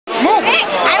Move.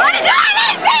 I want to do it.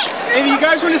 If you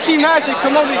guys want to see magic,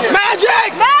 come over here. Magic!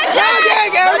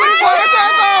 Magic! Everybody pull your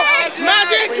circle.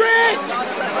 Magic trick!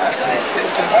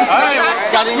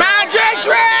 Alright, magic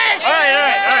trick!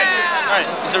 Alright.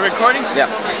 Is it recording?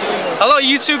 Yeah. Hello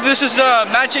YouTube, this is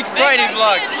Magic Friday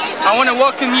vlog. I want to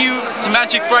welcome you to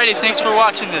Magic Friday. Thanks for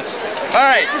watching this.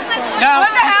 Alright, now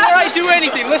before I do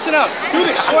anything, listen up.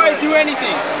 Before I do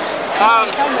anything,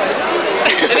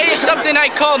 today is something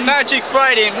I call Magic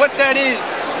Friday, and what that is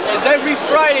every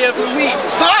Friday of the week,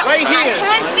 right here,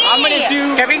 I'm going to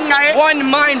do one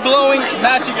mind-blowing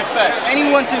magic effect.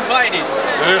 Anyone's invited.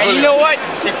 And you know what?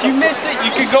 If you miss it, you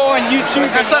could go on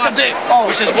YouTube and watch it,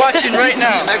 which is watching right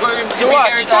now. So watch.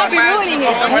 Stop ruining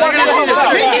it.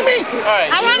 Alright.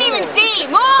 I can't even see.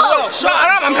 Move! Shut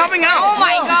up, I'm coming out. Oh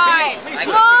my god.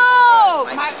 Move!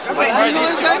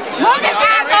 Move this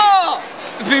asshole!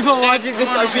 People watching this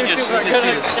on YouTube see this.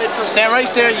 Stand right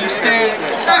there, you stand.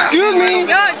 Excuse me.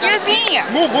 No, excuse me.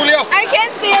 Move, Julio. I can't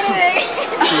see anything.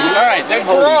 Alright, then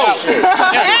grow.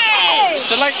 Hey!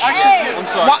 Select, actually,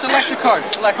 select the card.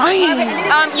 Select.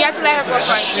 You have to let her go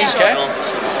first. Okay.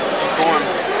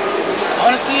 I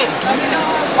want to see it.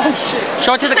 Oh shit.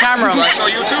 Show it to the camera. Show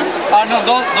YouTube? No,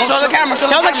 don't Show the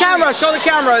camera. Show the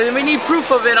camera. We need proof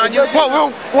of it on YouTube.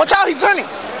 Whoa, watch out, he's turning.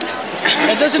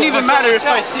 It doesn't even matter if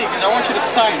I see, because I want you to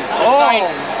sign it.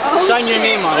 Sign your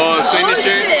name on it. Oh,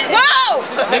 signature. No!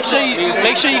 Make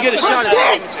sure you get a shot at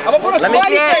it. Let me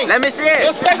see it.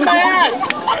 Respect my ass.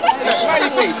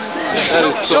 That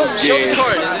is so gay. Show the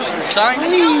card. Sign?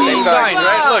 Sign,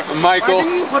 right? Look. Michael.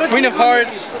 Queen of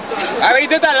Hearts. I already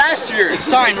did that last year. It's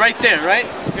signed right there, right?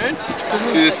 Good?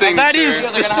 See the signature. That is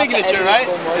the signature, right?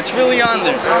 It's really on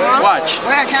there. Watch.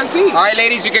 Wait, I can't see. Alright,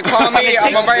 ladies, you can call me.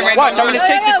 I'm going to Watch, I'm going to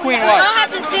take the queen. I Watch. don't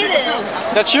have to see this.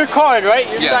 That's your card, right?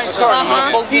 Your signed card. I'm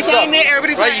gonna fold this up.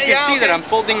 Right, you can see that I'm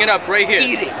folding it up right here.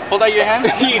 Hold out your hand.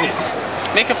 Eat it.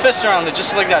 Make a fist around it,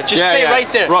 just like that. Just stay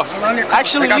right there. Rough.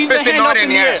 Actually, leave your hand up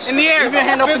in the air. In the air. Leave your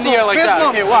hand up in the air like that.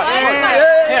 Okay, watch.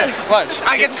 Here, watch.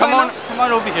 Come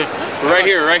on over here. Right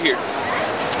here.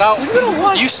 Now,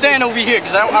 you stand over here,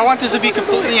 because I want this to be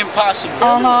completely impossible.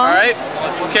 Alright?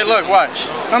 Okay, look, watch.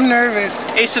 I'm nervous.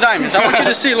 Ace of diamonds. I want you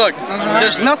to see, look.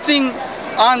 There's nothing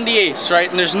on the ace, right?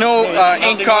 And there's no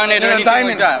ink on it or anything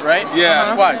like that, right?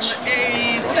 Yeah. Watch.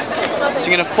 So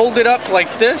you're going to fold it up like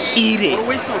this. Eat it. What a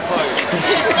waste of a card.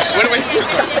 What a waste of a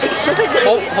card.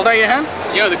 Hold out your hand.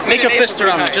 Make a fist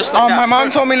around it, just like that. My mom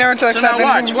told me never to accept So now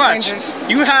watch.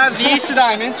 You have the ace of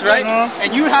diamonds, right? And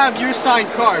you have your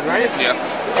signed card, right? Yeah.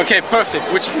 Okay,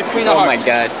 perfect. Which is the queen of hearts. Oh my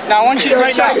god. Now I want you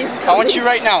right now. I want you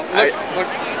right now. Look.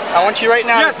 I want you right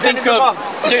now to think of,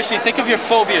 seriously, think of your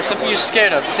phobia, something you're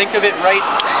scared of. Think of it right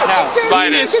now.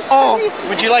 Spiders.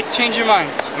 Would you like to change your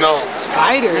mind? No.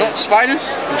 Spiders? No, spiders?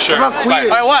 I'm sure. Spiders.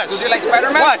 Alright, watch. Do you like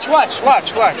Spider-Man? Watch.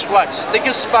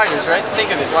 Think of spiders, right?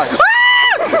 Think of it. Watch.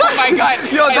 Oh my god.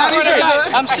 Yo, Daddy,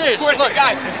 I'm serious. Look.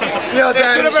 Yo,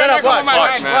 Daddy, shut up. Watch.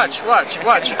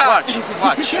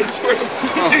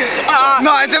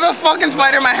 No, if there's a fucking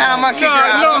spider in my hand, I'm gonna kick your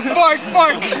ass.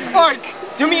 Mark.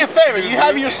 Do me a favor. You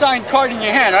have your signed card in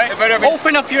your hand, right?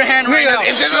 Open up your hand right now.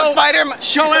 If there's a spider,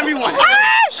 show everyone.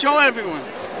 Show everyone.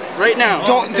 Right now.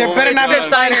 There better not be a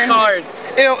spider in card.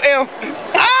 Ew.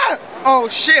 Ah! Oh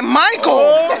shit, Michael!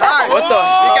 What the?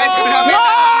 You guys gonna have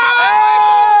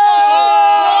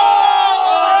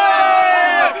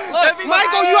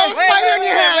Michael, you have a spider in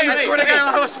your hand! I swear to God, I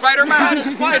have a Spider-Man.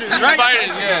 Spiders, right?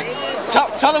 Spiders,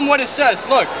 yeah. Tell them what it says.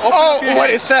 Look. What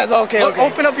it says? Okay.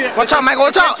 Open up your. Watch out, Michael!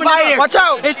 Watch out! Watch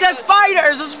out! It says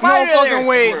spiders. There's a spider. No fucking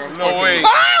way. No way.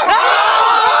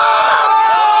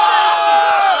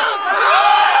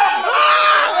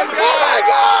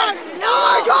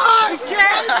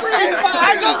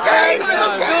 I just came!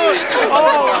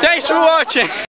 Thanks for watching.